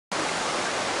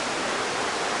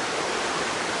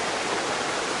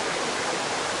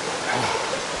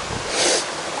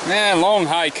Man, long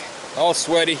hike, all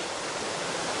sweaty.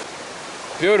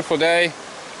 Beautiful day,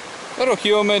 a little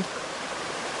humid.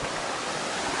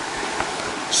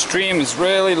 Stream is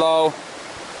really low.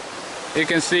 You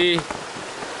can see.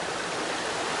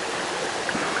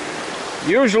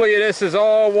 Usually this is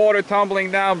all water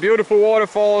tumbling down, beautiful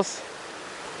waterfalls.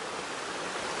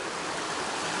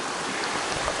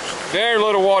 Very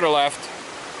little water left.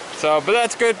 So, but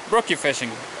that's good brookie fishing.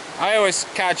 I always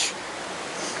catch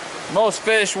most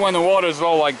fish when the water is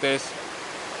low like this.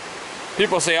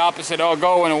 People say opposite, oh,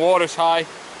 go when the water's high.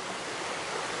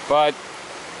 But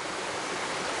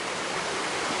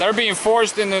they're being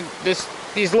forced into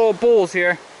these little pools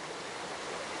here.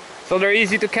 So they're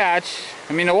easy to catch.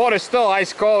 I mean, the water's still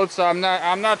ice cold, so I'm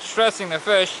not stressing the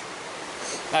fish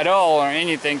at all or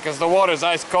anything, because the water's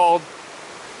ice cold,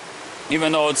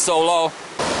 even though it's so low.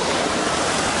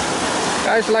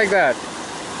 Guys like that.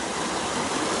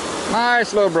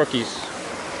 Nice little brookies.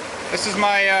 This is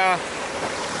my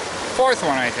fourth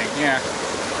one, I think. Yeah.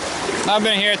 I've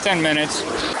been here 10 minutes.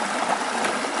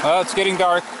 Well, it's getting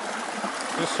dark.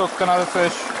 Just hooked another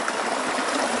fish.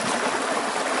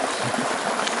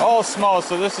 All small,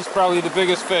 so this is probably the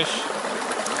biggest fish.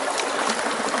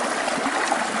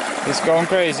 He's going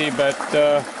crazy, but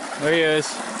there he is.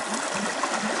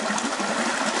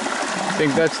 I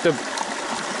think that's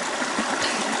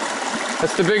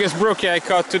the biggest brookie I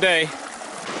caught today.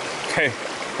 Okay,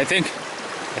 I think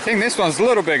this one's a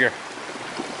little bigger.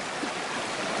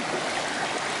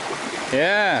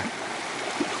 Yeah.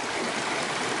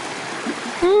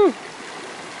 Woo!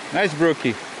 Nice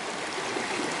brookie.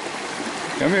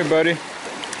 Come here, buddy.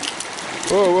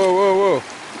 Whoa, whoa, whoa, whoa.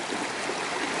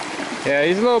 Yeah,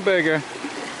 he's a little bigger.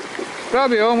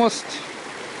 Probably almost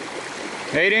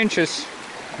 8 inches.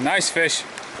 Nice fish.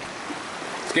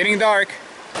 It's getting dark.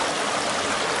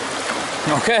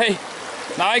 Okay,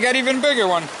 now I got even bigger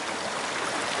one.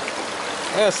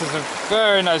 This is a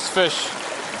very nice fish.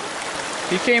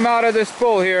 He came out of this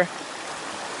pool here.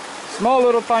 Small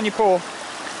little tiny pool.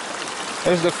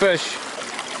 There's the fish.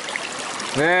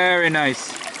 Very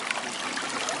nice.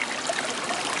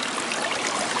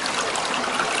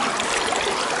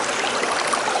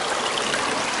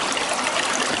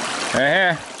 Right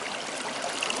here.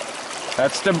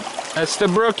 That's the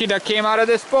brookie that came out of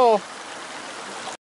this pool.